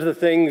The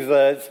things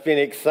that's been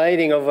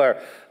exciting over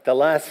the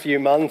last few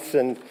months,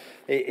 and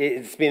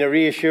it's been a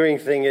reassuring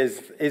thing,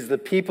 is the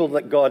people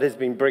that God has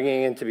been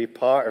bringing in to be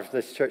part of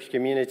this church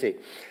community.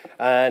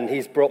 And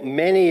he's brought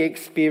many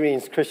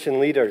experienced Christian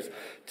leaders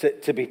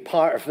to be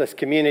part of this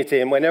community.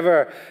 And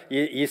whenever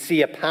you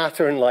see a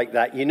pattern like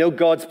that, you know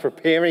God's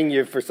preparing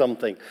you for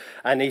something,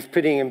 and he's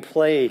putting in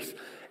place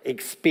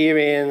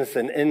experience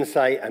and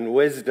insight and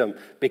wisdom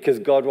because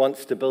God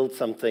wants to build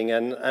something.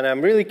 And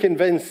I'm really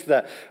convinced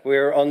that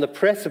we're on the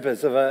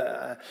precipice of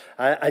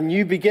a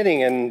new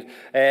beginning. And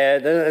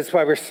that's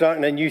why we're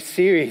starting a new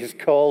series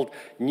called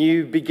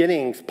New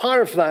Beginnings.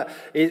 Part of that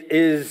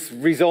is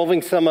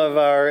resolving some of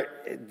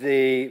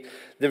the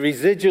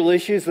residual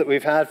issues that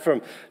we've had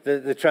from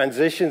the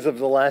transitions of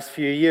the last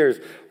few years.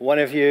 One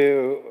of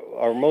you,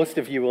 or most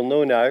of you, will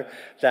know now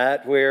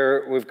that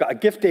we've got a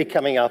gift day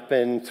coming up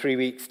in 3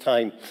 weeks'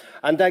 time.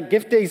 And that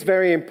gift day is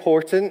very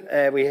important.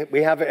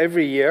 We have it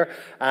every year.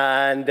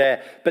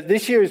 But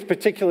this year is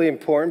particularly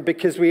important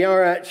because we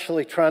are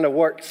actually trying to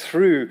work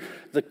through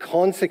the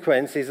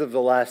consequences of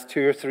the last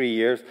 2 or 3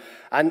 years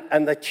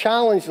and the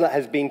challenge that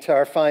has been to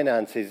our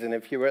finances. And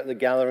if you were at the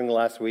gathering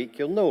last week,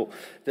 you'll know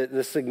that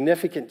the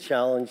significant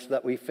challenge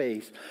that we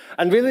face.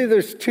 And really,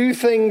 there's two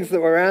things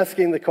that we're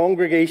asking the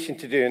congregation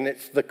to do, and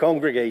it's the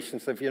congregation.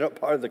 So if you're not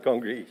part of the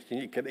congregation,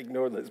 you can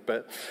ignore this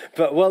bit.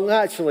 But well,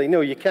 actually,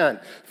 no, you can't.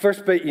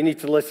 First bit you need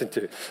to listen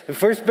to. The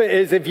first bit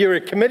is if you're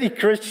a committee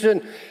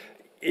Christian,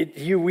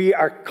 we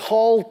are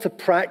called to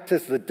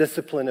practice the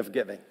discipline of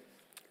giving.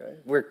 Okay?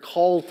 We're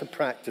called to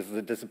practice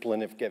the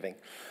discipline of giving.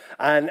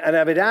 And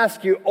I would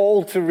ask you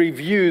all to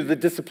review the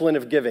discipline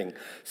of giving.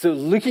 So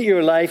look at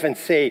your life and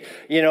say,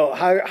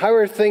 how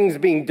are things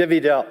being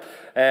divvied up?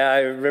 I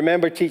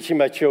remember teaching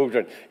my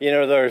children,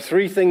 there are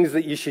 3 things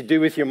that you should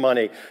do with your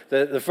money.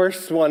 The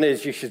first one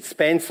is you should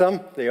spend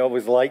some. They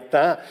always liked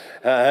that.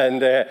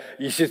 And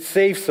you should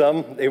save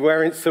some. They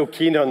weren't so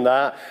keen on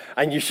that.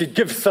 And you should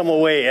give some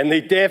away. And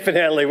they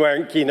definitely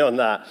weren't keen on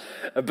that.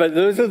 But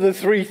those are the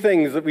 3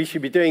 things that we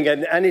should be doing.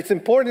 And it's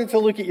important to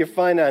look at your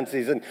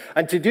finances.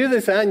 And to do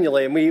this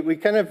annually, and we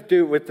kind of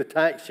do it with the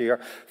tax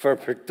year for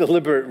a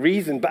deliberate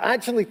reason, but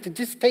actually to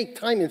just take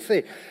time and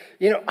say,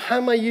 how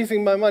am I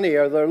using my money?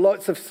 Are there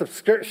lots of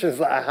subscriptions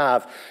that I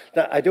have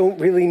that I don't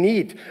really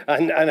need?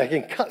 And I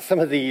can cut some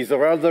of these.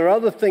 Or are there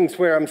other things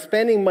where I'm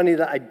spending money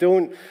that I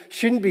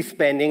shouldn't be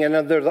spending? And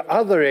are there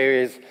other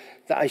areas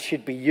that I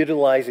should be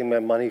utilizing my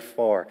money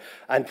for?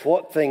 And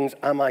what things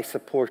am I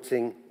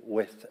supporting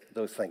with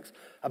those things?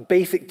 A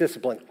basic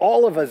discipline.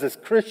 All of us as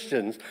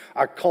Christians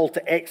are called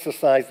to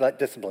exercise that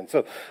discipline.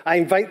 So I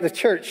invite the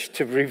church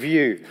to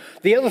review.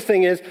 The other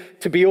thing is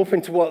to be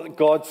open to what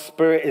God's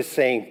Spirit is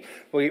saying.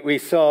 We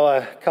saw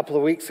a couple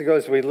of weeks ago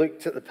as we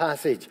looked at the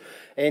passage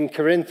in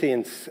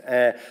Corinthians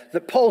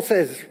that Paul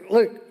says,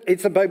 look,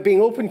 it's about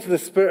being open to the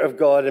Spirit of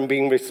God and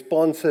being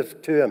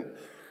responsive to Him.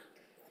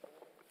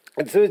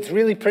 And so it's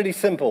really pretty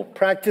simple.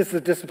 Practice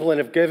the discipline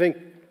of giving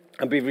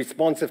and be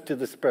responsive to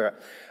the Spirit.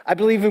 I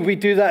believe if we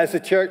do that as a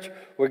church,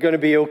 we're going to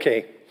be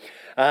okay.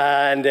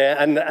 And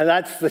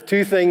that's the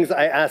 2 things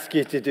I ask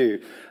you to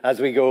do as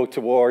we go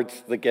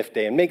towards the gift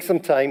day. And make some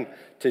time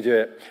to do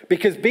it.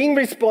 Because being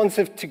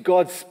responsive to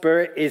God's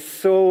Spirit is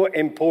so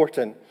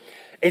important.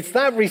 It's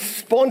that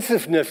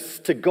responsiveness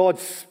to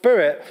God's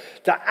Spirit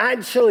that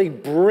actually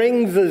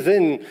brings us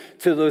in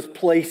to those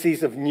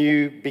places of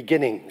new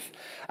beginnings.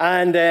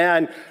 And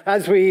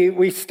as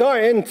we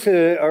start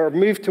into or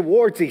move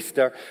towards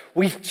Easter,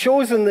 we've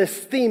chosen this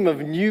theme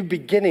of new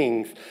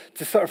beginnings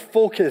to sort of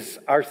focus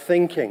our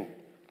thinking.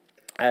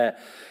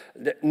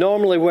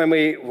 Normally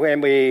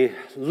when we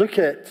look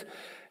at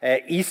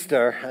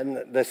Easter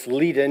and this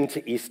lead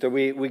into Easter,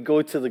 we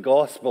go to the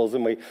Gospels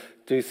and we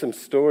do some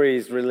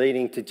stories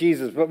relating to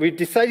Jesus. But we've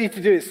decided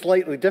to do it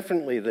slightly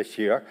differently this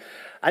year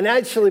and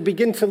actually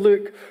begin to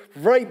look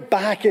right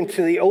back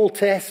into the Old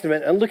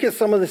Testament and look at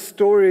some of the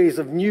stories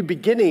of new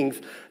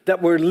beginnings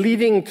that were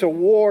leading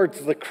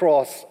towards the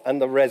cross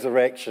and the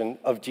resurrection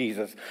of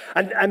Jesus.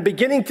 And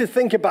beginning to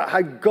think about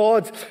how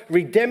God's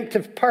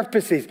redemptive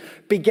purposes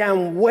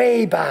began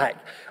way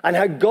back and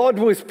how God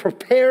was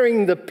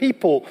preparing the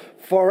people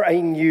for a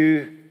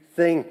new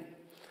thing.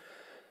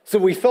 So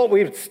we thought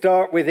we would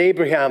start with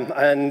Abraham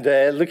and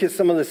look at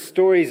some of the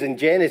stories in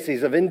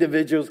Genesis of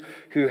individuals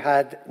who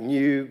had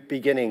new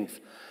beginnings.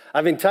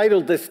 I've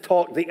entitled this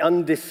talk, The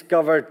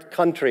Undiscovered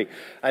Country.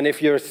 And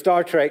if you're a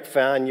Star Trek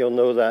fan, you'll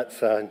know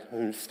that's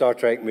a Star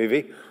Trek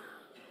movie.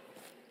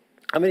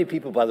 How many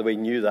people, by the way,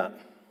 knew that?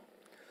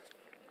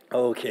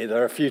 Okay,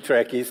 there are a few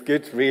Trekkies.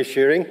 Good,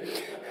 reassuring.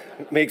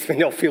 Makes me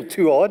not feel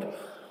too odd.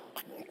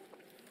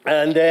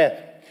 And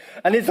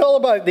it's all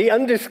about the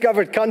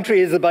undiscovered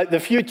country is about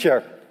the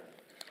future.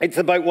 It's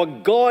about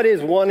what God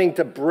is wanting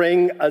to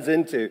bring us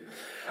into.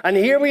 And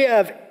here we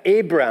have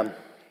Abraham,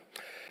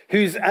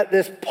 who's at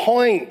this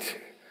point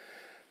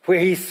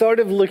where he's sort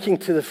of looking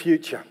to the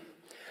future.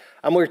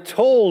 And we're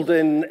told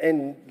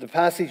in the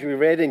passage we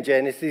read in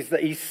Genesis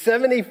that he's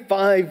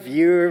 75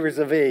 years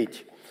of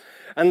age.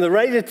 And the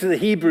writer to the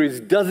Hebrews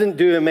doesn't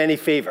do him any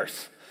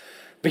favors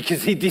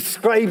because he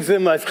describes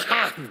him as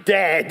half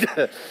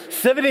dead,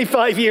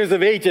 75 years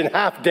of age and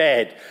half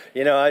dead.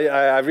 You know,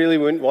 I really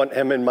wouldn't want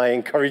him in my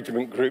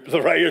encouragement group,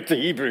 the writer to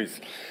Hebrews.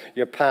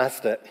 You're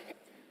past it.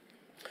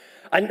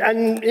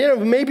 And you know,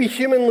 maybe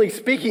humanly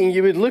speaking,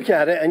 you would look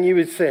at it and you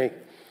would say,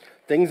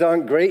 things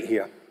aren't great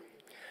here.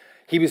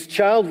 He was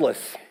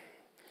childless.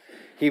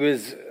 He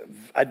was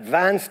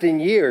advanced in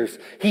years.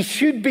 He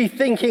should be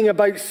thinking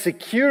about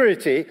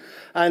security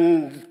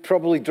and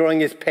probably drawing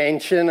his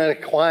pension and a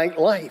quiet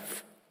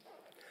life.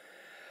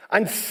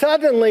 And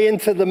suddenly,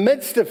 into the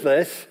midst of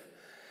this,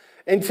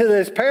 into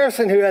this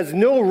person who has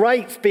no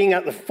rights being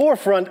at the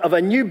forefront of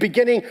a new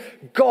beginning,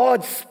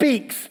 God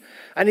speaks.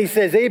 And he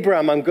says,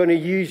 Abraham, I'm going to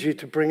use you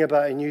to bring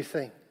about a new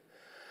thing.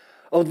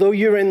 Although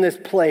you're in this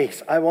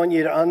place, I want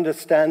you to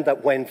understand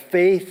that when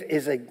faith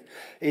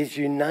is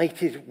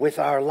united with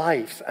our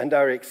lives and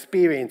our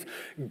experience,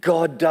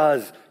 God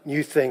does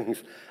new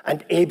things.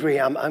 And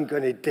Abraham, I'm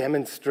going to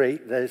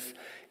demonstrate this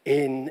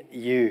in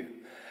you.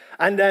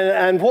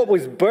 And what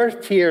was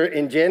birthed here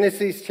in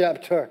Genesis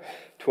chapter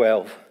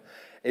 12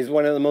 is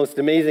one of the most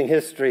amazing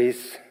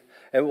histories,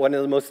 and one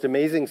of the most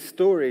amazing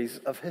stories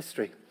of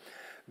history.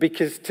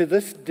 Because to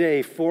this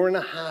day,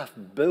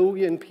 4.5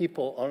 billion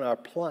people on our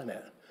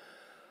planet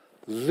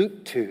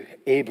look to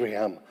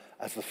Abraham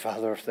as the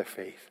father of their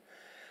faith.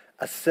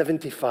 A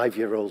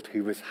 75-year-old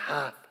who was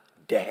half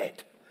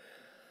dead.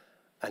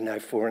 And now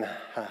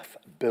 4.5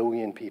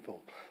 billion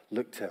people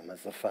look to him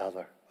as the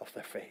father of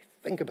their faith.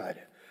 Think about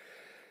it.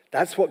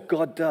 That's what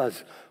God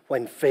does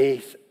when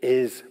faith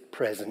is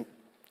present.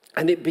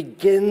 And it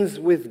begins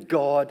with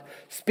God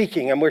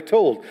speaking. And we're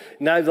told,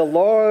 now the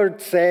Lord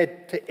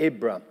said to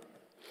Abram,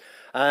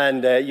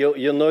 and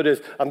you'll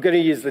notice, I'm going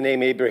to use the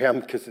name Abraham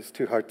because it's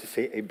too hard to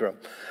say Abram.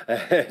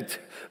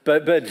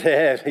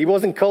 But he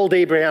wasn't called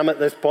Abraham at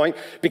this point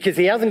because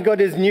he hasn't got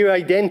his new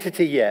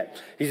identity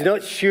yet. He's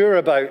not sure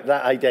about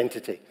that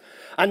identity.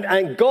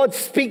 And God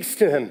speaks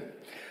to him.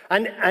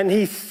 And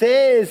he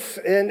says,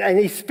 and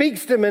he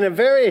speaks to him in a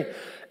very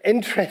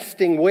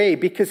interesting way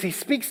because he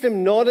speaks to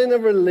him not in a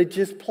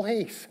religious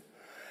place.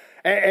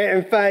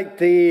 In fact,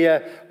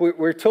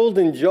 we're told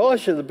in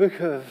Joshua, the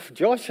book of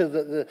Joshua,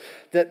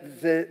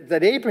 that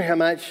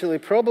Abraham actually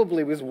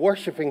probably was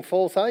worshiping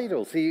false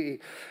idols. He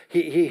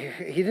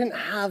didn't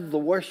have the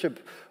worship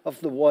of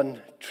the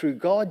one true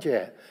God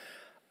yet.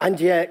 And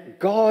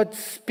yet God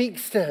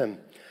speaks to him.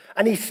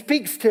 And he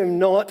speaks to him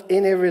not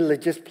in a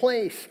religious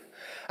place.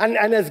 And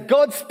as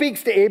God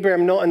speaks to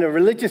Abraham not in a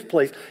religious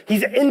place,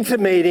 he's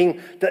intimating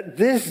that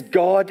this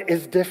God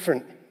is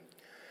different.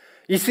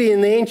 You see,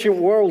 in the ancient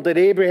world that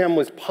Abraham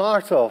was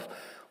part of,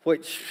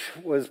 which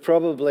was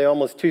probably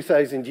almost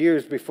 2,000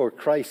 years before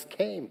Christ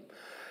came,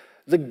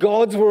 the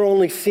gods were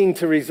only seen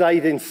to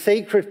reside in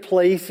sacred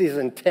places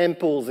and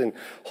temples and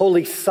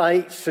holy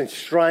sites and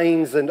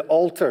shrines and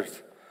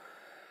altars.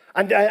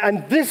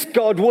 And this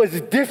God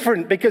was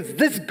different because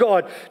this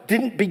God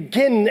didn't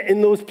begin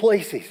in those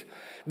places.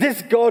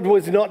 This God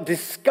was not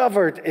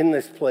discovered in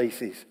these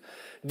places.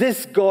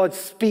 This God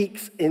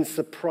speaks in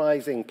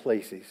surprising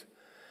places.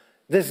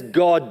 This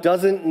God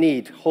doesn't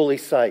need holy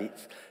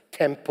sites,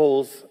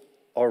 temples,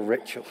 or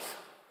rituals.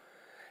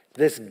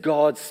 This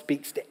God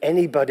speaks to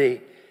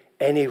anybody,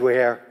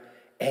 anywhere,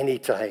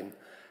 anytime,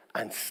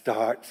 and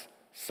starts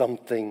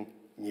something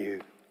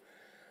new.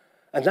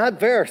 And that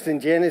verse in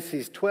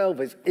Genesis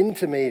 12 is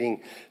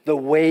intimating the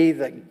way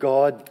that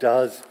God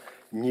does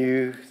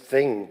new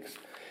things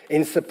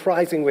in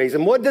surprising ways.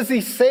 And what does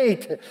he say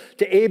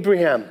to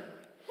Abraham?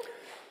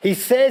 He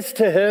says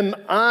to him,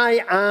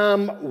 I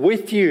am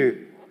with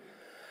you.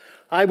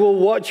 I will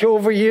watch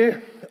over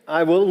you.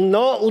 I will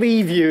not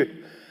leave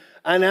you.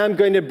 And I'm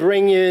going to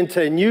bring you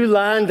into a new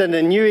land and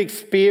a new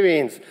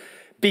experience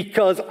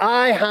because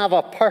I have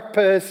a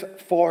purpose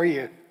for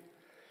you.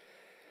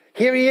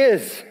 Here he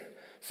is,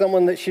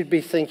 someone that should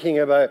be thinking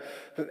about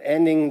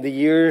ending the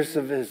years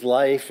of his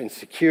life in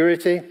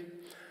security,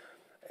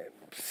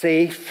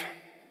 safe,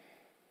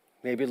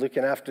 maybe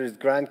looking after his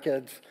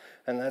grandkids,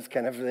 and that's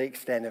kind of the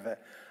extent of it.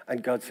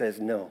 And God says,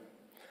 no.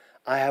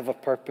 I have a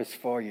purpose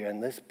for you,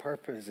 and this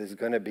purpose is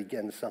going to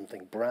begin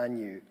something brand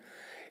new.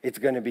 It's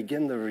going to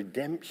begin the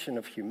redemption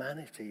of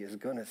humanity. It's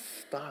going to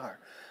start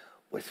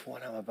with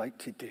what I'm about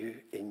to do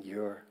in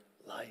your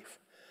life.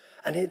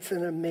 And it's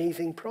an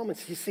amazing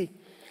promise. You see,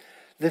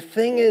 the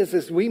thing is,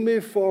 as we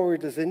move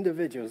forward as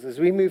individuals, as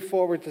we move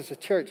forward as a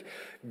church,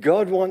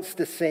 God wants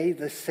to say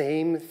the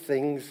same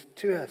things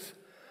to us.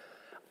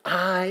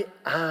 I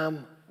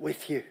am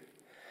with you.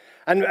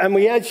 And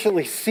we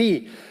actually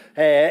see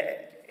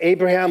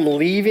Abraham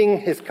leaving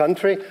his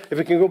country. If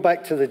we can go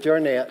back to the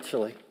journey,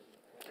 actually.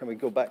 Can we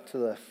go back to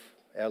the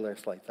earlier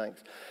slide?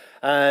 Thanks.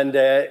 And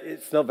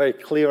it's not very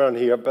clear on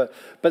here, but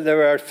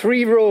there are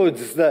 3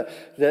 roads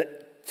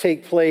that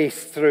take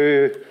place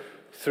through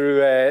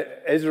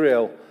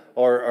Israel,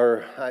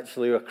 or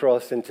actually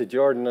across into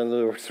Jordan. And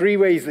there were 3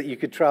 ways that you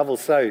could travel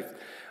south.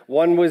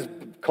 One was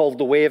called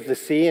the Way of the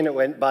Sea, and it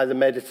went by the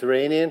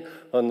Mediterranean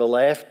on the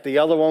left. The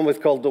other one was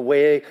called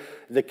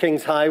the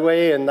King's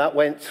Highway, and that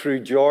went through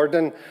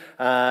Jordan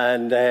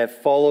and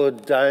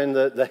followed down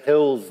the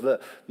hills that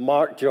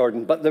marked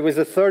Jordan. But there was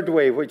a third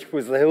way, which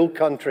was the hill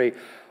country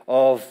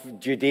of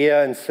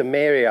Judea and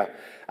Samaria,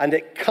 and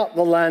it cut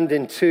the land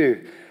in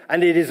two.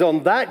 And it is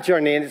on that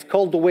journey, and it's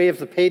called the Way of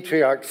the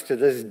Patriarchs to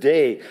this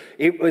day.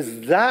 It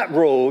was that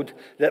road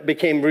that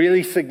became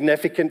really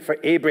significant for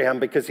Abraham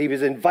because he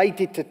was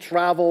invited to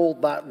travel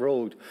that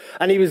road.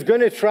 And he was going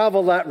to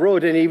travel that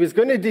road, and he was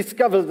going to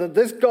discover that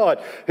this God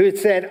who had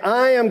said,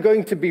 I am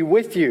going to be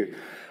with you,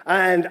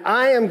 and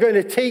I am going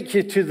to take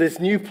you to this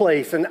new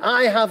place, and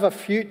I have a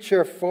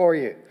future for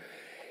you.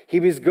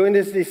 He was going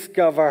to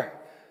discover,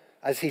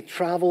 as he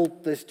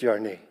traveled this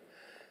journey,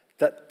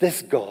 that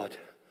this God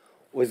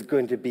was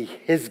going to be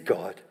his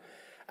God,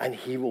 and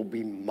he will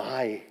be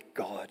my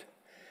God.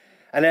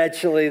 And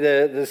actually,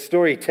 the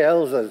story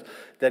tells us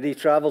that he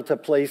traveled to a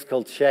place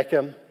called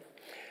Shechem,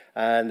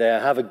 and I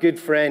have a good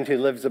friend who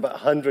lives about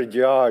 100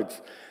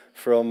 yards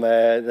from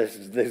this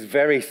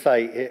very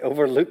site. It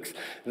overlooks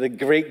the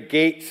great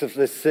gates of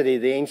this city,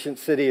 the ancient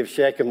city of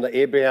Shechem that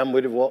Abraham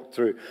would have walked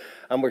through.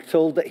 And we're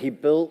told that he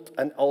built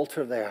an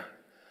altar there.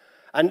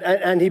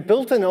 And he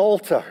built an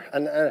altar,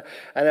 and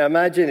I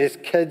imagine his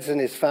kids and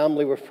his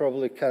family were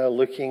probably kind of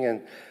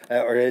looking,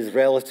 or his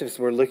relatives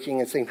were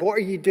looking and saying, what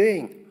are you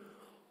doing?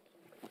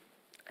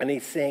 And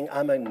he's saying,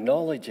 I'm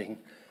acknowledging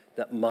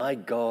that my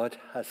God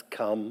has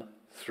come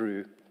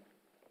through.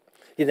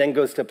 He then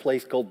goes to a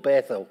place called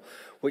Bethel,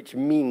 which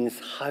means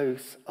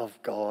house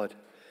of God.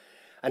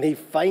 And he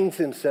finds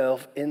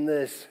himself in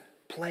this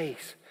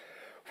place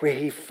where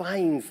he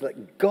finds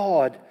that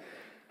God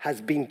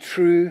has been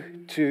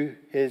true to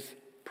his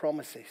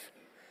promises.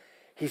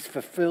 He's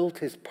fulfilled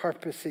his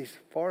purposes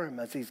for him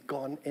as he's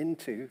gone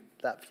into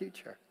that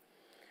future.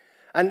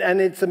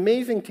 And it's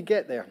amazing to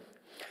get there.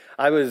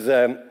 I was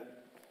at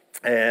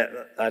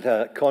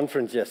a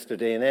conference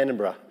yesterday in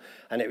Edinburgh,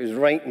 and it was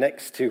right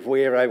next to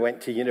where I went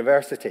to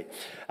university.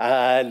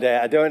 And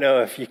I don't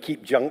know if you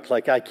keep junk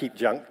like I keep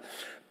junk,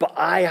 but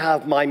I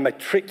have my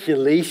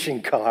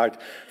matriculation card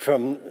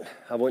from,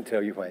 I won't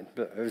tell you when,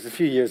 but it was a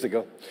few years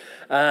ago.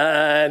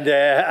 And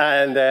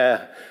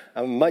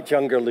I'm much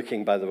younger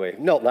looking, by the way.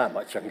 Not that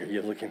much younger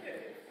you're looking.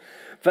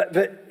 But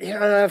you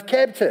know, I've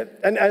kept it.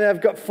 And I've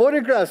got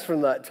photographs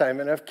from that time,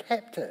 and I've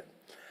kept it.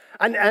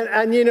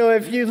 And you know,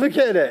 if you look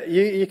at it,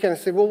 you can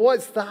say, well,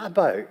 what's that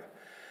about?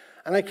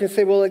 And I can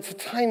say, well, it's a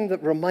time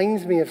that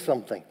reminds me of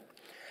something.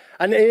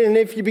 And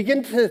if you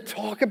begin to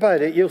talk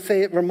about it, you'll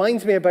say it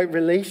reminds me about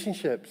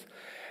relationships.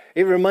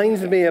 It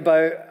reminds me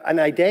about an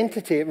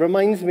identity. It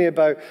reminds me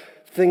about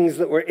things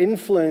that were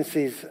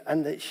influences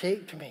and that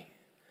shaped me.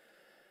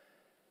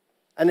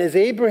 And as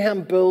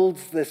Abraham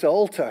builds this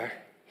altar,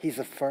 he's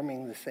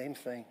affirming the same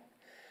thing.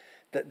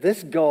 That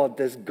this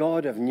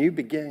God of new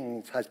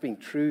beginnings, has been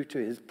true to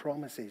his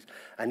promises,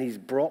 and he's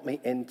brought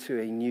me into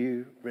a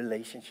new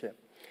relationship.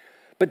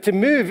 But to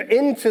move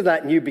into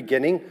that new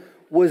beginning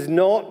was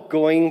not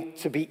going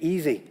to be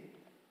easy.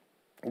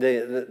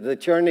 The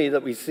journey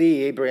that we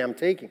see Abraham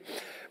taking.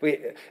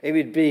 It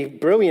would be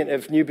brilliant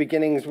if new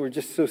beginnings were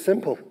just so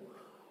simple.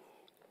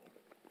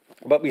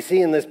 But we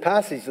see in this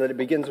passage that it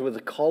begins with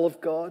the call of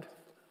God,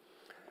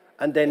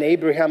 and then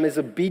Abraham is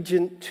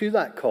obedient to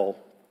that call.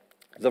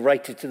 The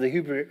writer to the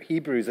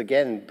Hebrews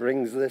again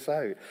brings this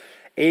out.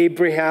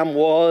 Abraham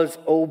was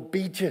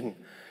obedient.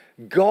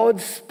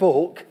 God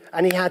spoke,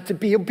 and he had to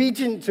be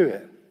obedient to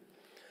it.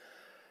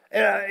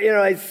 You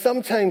know, it's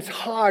sometimes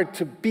hard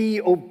to be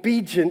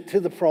obedient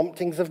to the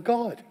promptings of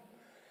God.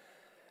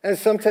 And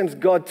sometimes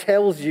God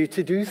tells you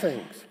to do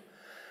things.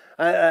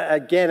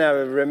 Again, I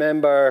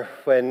remember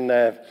when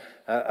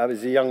I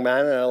was a young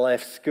man and I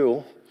left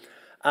school,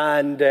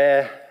 and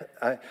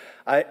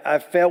I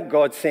felt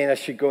God saying I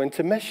should go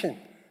into mission.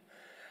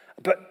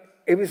 But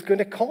it was going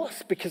to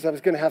cost, because I was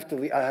going to have to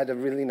leave. I had a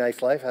really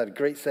nice life. I had a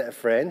great set of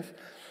friends.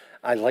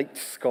 I liked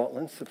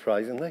Scotland,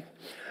 surprisingly.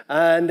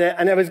 And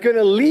I was going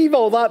to leave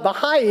all that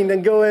behind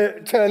and go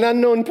to an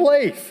unknown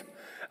place.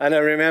 And I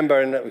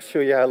remember, and I'll show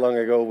you how long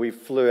ago, we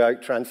flew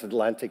out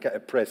transatlantic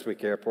at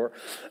Prestwick Airport.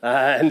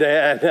 And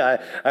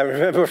I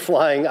remember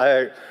flying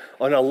out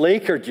on a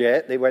Laker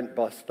jet. They went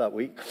bust that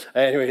week.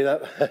 Anyway,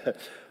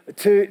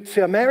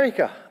 to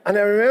America. And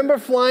I remember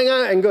flying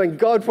out and going,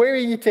 God, where are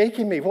you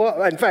taking me? What?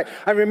 In fact,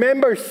 I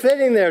remember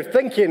sitting there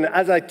thinking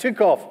as I took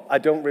off, I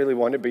don't really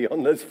want to be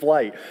on this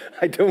flight.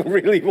 I don't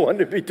really want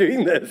to be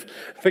doing this,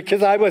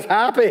 because I was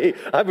happy.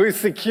 I was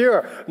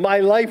secure. My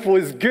life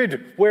was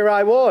good where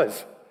I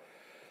was.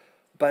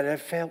 But I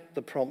felt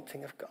the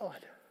prompting of God.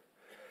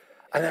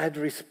 And I had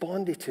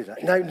responded to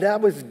that. Now,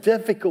 that was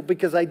difficult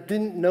because I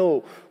didn't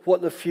know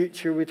what the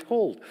future would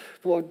hold.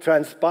 What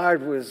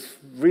transpired was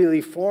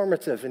really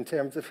formative in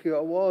terms of who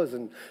I was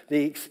and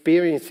the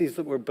experiences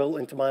that were built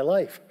into my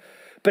life.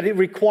 But it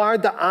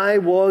required that I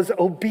was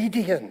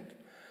obedient,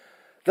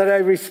 that I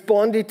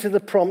responded to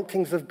the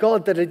promptings of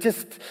God, that I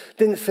just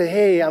didn't say,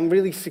 hey, I'm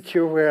really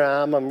secure where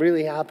I am, I'm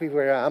really happy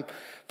where I am.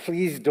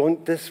 please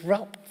don't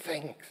disrupt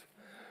things.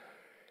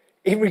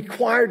 It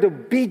required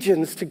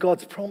obedience to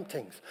God's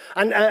promptings.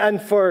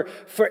 And for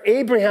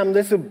Abraham,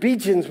 this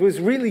obedience was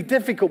really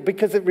difficult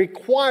because it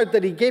required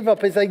that he gave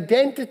up his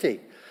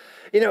identity.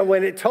 You know,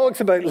 when it talks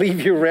about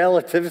leave your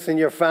relatives and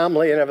your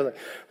family and everything,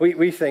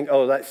 we think,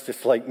 oh, that's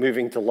just like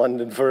moving to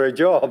London for a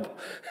job.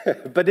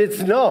 But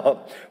it's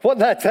not. What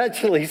that's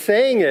actually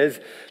saying is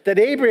that,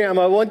 Abraham,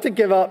 I want to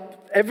give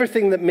up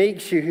everything that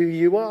makes you who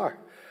you are.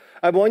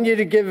 I want you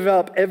to give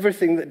up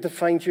everything that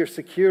defines your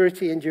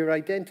security and your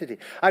identity.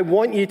 I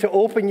want you to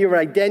open your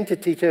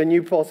identity to a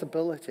new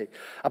possibility,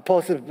 a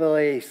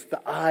possibility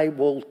that I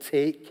will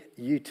take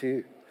you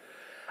to.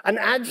 And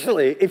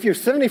actually, if you're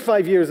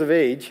 75 years of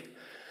age,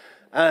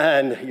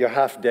 and you're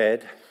half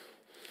dead,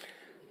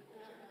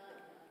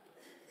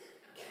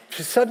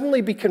 to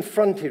suddenly be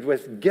confronted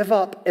with give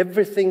up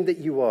everything that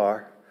you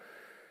are,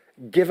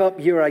 give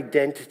up your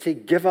identity,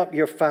 give up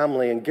your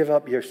family, and give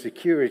up your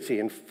security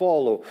and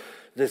follow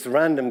this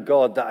random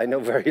God that I know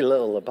very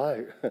little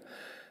about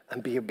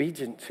and be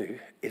obedient to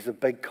is a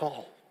big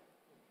call.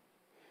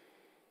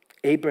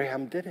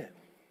 Abraham did it.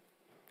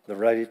 The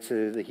writer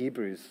to the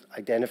Hebrews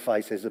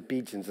identifies his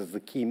obedience as the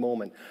key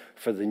moment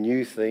for the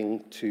new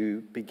thing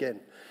to begin.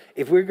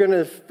 If we're going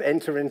to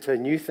enter into a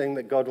new thing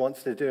that God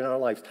wants to do in our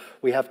lives,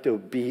 we have to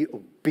be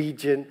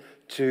obedient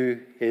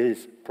to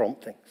his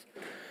promptings.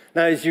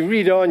 Now, as you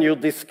read on, you'll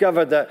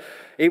discover that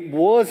it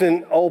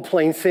wasn't all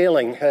plain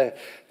sailing.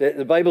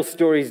 The Bible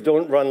stories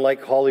don't run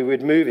like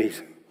Hollywood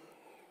movies.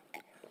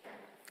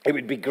 It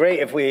would be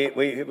great if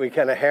we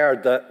kind of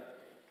heard that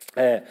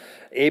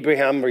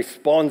Abraham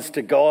responds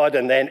to God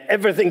and then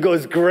everything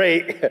goes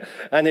great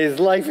and his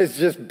life is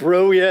just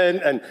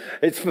brilliant and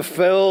it's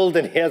fulfilled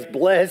and he has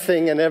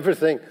blessing and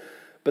everything.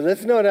 But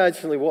that's not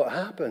actually what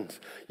happens.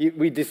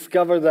 We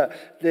discover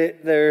that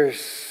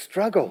there's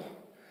struggle,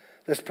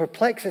 there's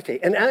perplexity.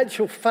 In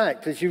actual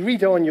fact, as you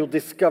read on, you'll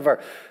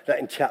discover that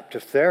in chapter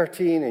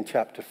 13, in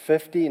chapter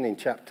 15, in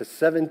chapter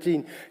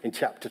 17, in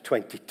chapter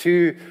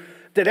 22,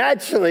 that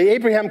actually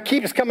Abraham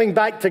keeps coming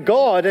back to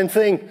God and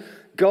saying,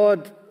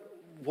 God,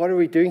 what are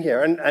we doing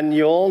here? And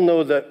you all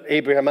know that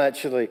Abraham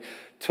actually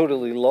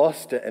totally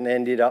lost it and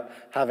ended up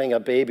having a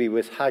baby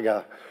with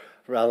Hagar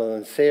rather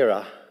than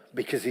Sarah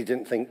because he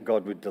didn't think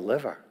God would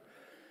deliver.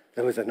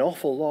 There was an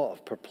awful lot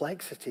of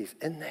perplexities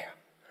in there.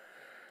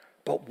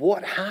 But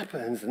what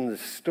happens in the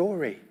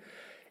story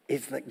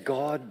is that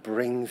God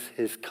brings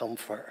his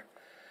comfort.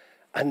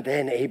 And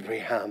then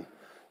Abraham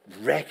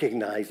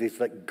recognizes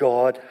that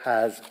God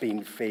has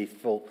been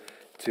faithful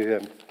to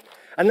him.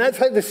 And that's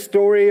how the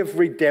story of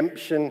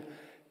redemption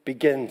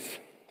begins.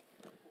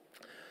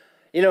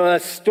 You know, a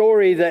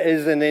story that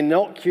is an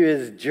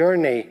innocuous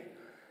journey,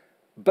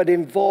 but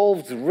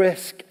involves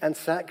risk and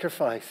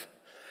sacrifice.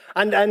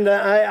 And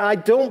I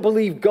don't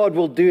believe God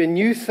will do a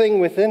new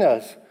thing within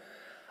us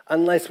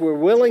unless we're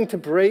willing to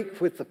break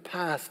with the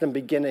past and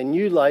begin a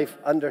new life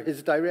under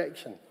his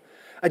direction.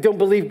 I don't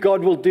believe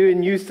God will do a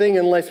new thing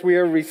unless we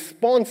are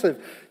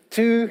responsive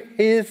to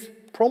his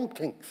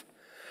promptings.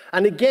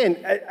 And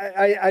again,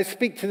 I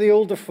speak to the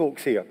older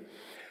folks here.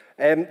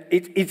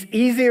 It's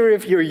easier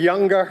if you're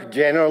younger,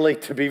 generally,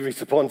 to be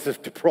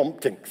responsive to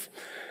promptings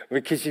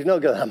because you've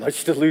not got that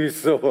much to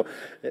lose.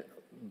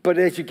 But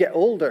as you get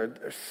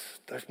older,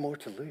 there's more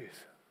to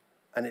lose.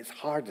 And it's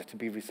harder to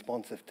be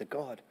responsive to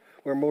God.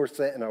 We're more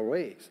set in our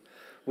ways.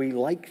 We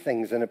like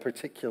things in a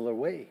particular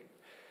way.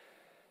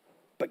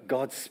 But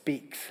God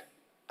speaks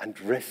and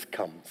risk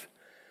comes.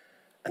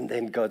 And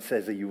then God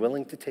says, are you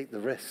willing to take the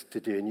risk to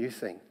do a new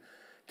thing?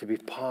 To be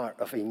part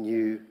of a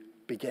new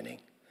beginning.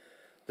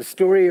 The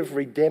story of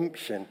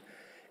redemption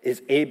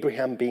is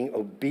Abraham being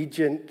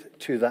obedient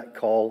to that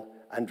call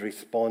and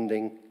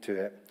responding to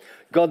it.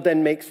 God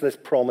then makes this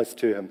promise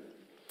to him.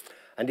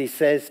 And he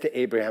says to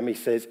Abraham, he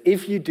says,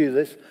 if you do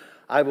this,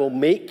 I will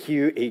make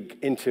you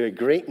into a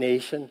great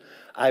nation.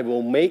 I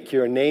will make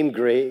your name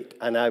great,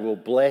 and I will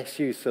bless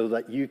you so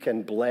that you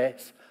can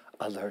bless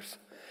others.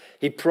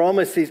 He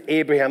promises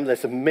Abraham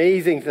this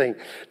amazing thing,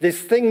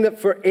 this thing that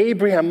for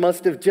Abraham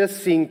must have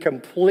just seemed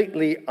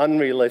completely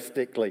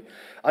unrealistic,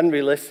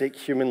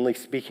 humanly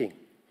speaking.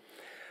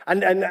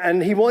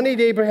 And he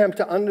wanted Abraham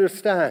to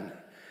understand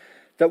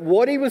that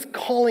what he was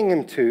calling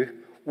him to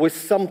was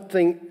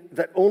something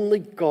that only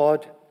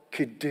God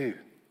could do.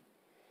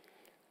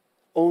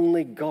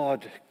 Only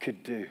God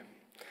could do.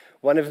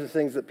 One of the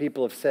things that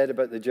people have said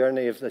about the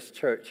journey of this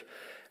church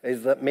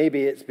is that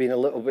maybe it's been a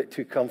little bit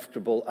too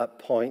comfortable at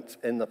points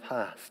in the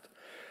past.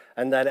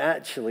 And that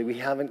actually we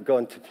haven't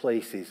gone to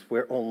places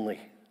where only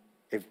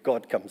if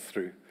God comes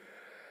through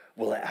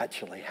will it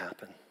actually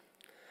happen.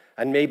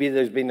 And maybe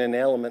there's been an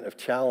element of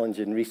challenge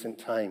in recent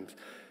times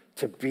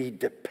to be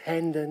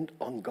dependent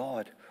on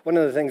God. One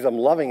of the things I'm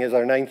loving is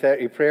our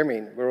 9:30 prayer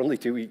meeting. We're only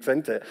 2 weeks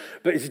into it.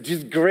 But it's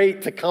just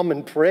great to come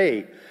and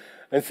pray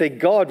and say,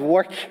 God,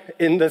 work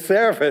in the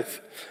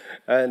service.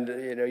 And,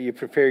 you know, you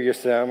prepare your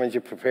sermons,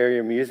 you prepare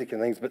your music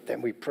and things, but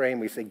then we pray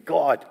and we say,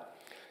 God,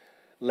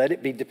 let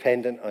it be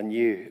dependent on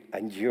you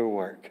and your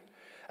work.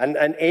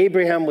 And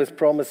Abraham was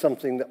promised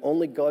something that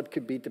only God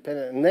could be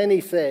dependent on.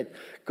 And then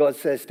God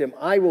says to him,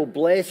 I will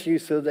bless you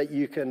so that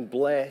you can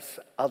bless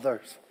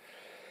others.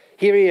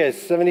 Here he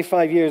is,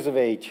 75 years of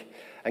age.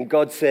 And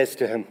God says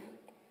to him,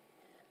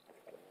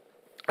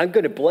 I'm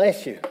going to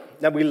bless you.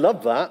 Now, we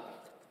love that.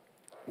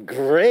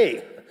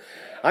 Great.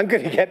 I'm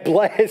going to get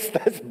blessed.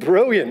 That's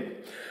brilliant.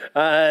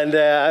 And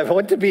I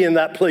want to be in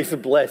that place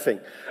of blessing.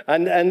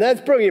 And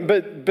that's brilliant.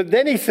 But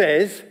then he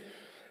says,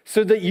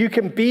 so that you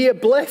can be a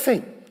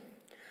blessing.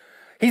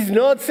 He's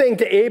not saying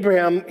to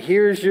Abraham,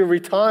 here's your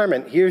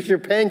retirement, here's your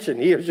pension,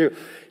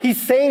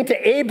 He's saying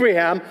to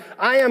Abraham,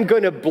 I am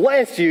going to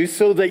bless you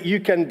so that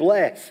you can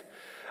bless.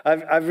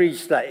 I've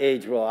reached that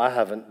age, well, I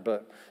haven't,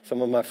 but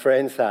some of my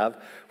friends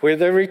have, where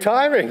they're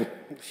retiring,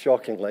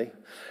 shockingly,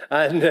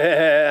 and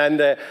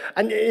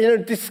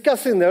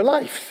discussing their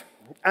life.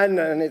 And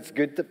it's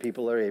good that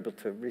people are able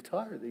to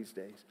retire these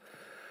days.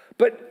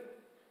 But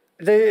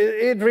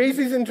it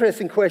raises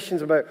interesting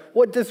questions about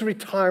what does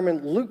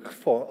retirement look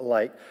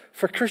like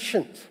for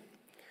Christians?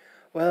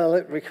 Well,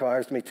 it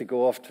requires me to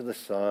go off to the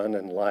sun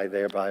and lie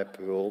there by a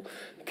pool,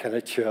 kind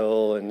of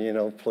chill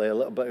and, play a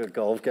little bit of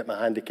golf, get my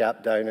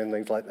handicap down and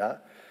things like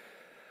that.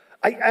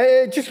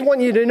 I just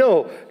want you to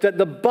know that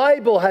the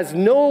Bible has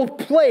no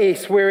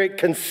place where it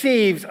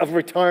conceives of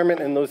retirement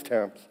in those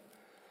terms.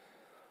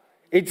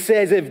 It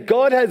says if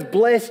God has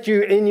blessed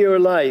you in your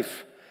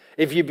life,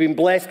 if you've been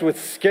blessed with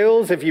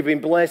skills, if you've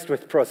been blessed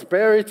with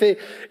prosperity,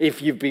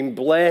 if you've been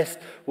blessed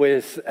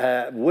with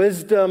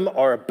wisdom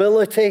or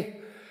ability,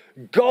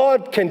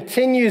 God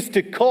continues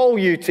to call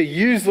you to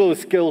use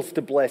those skills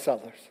to bless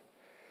others.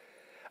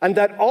 And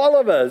that all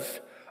of us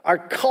are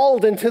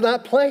called into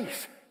that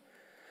place.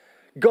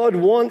 God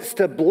wants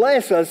to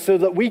bless us so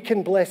that we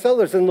can bless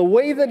others. And the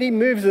way that he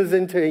moves us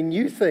into a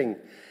new thing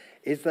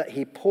is that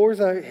he pours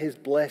out his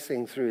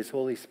blessing through his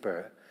Holy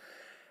Spirit.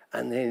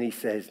 And then he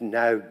says,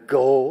 now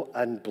go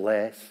and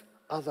bless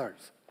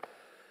others.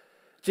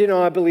 Do you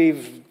know, I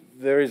believe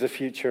there is a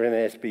future in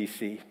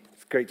SBC.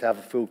 It's great to have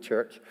a full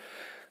church.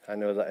 I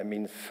know that it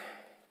means,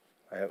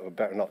 I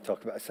better not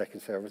talk about a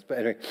second service, but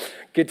anyway,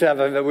 good to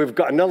have we've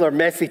got another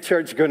messy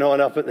church going on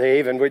up at the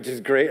Haven, which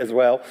is great as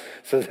well.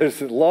 So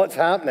there's lots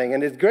happening,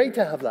 and it's great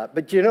to have that.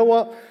 But do you know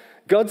what?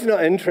 God's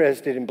not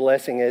interested in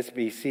blessing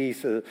SBC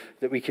so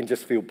that we can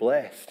just feel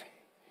blessed.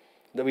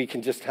 That we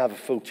can just have a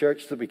full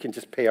church, that we can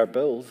just pay our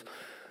bills,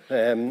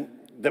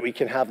 that we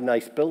can have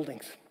nice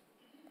buildings.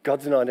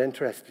 God's not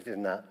interested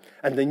in that.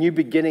 And the new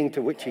beginning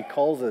to which he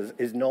calls us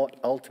is not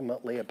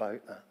ultimately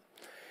about that.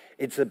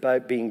 It's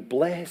about being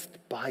blessed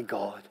by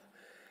God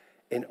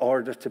in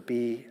order to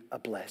be a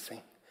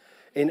blessing,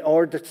 in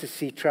order to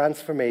see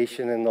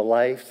transformation in the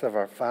lives of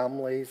our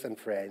families and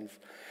friends,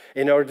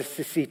 in order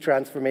to see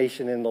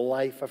transformation in the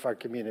life of our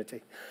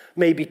community.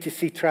 Maybe to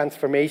see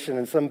transformation,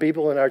 and some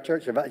people in our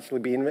church have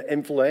actually been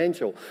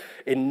influential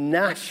in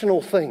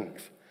national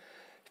things,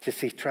 to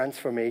see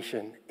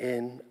transformation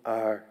in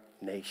our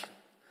nation.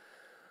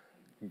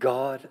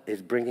 God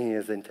is bringing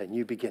us into a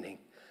new beginning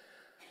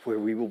where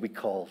we will be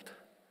called,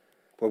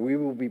 where we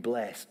will be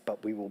blessed,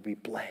 but we will be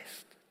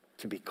blessed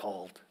to be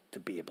called to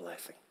be a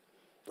blessing.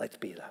 Let's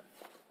be that.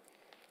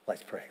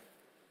 Let's pray.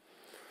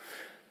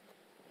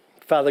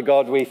 Father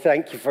God, we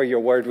thank you for your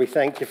word. We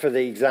thank you for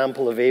the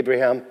example of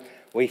Abraham.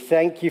 We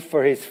thank you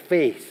for his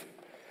faith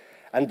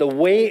and the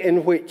way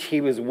in which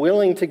he was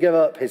willing to give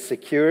up his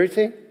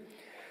security,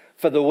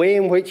 for the way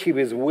in which he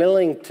was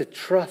willing to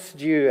trust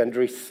you and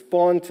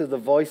respond to the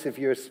voice of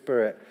your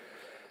Spirit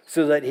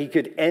so that he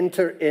could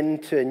enter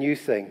into a new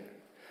thing.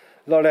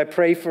 Lord, I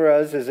pray for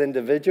us as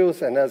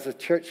individuals and as a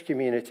church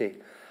community.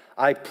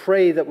 I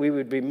pray that we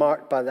would be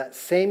marked by that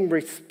same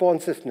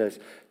responsiveness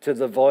to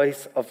the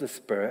voice of the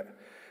Spirit,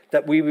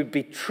 that we would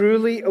be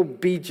truly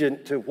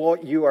obedient to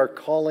what you are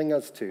calling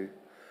us to,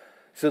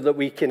 so that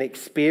we can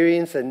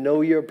experience and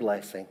know your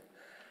blessing,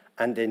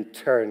 and in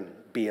turn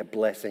be a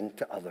blessing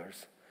to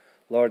others.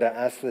 Lord, I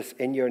ask this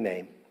in your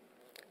name.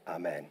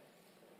 Amen.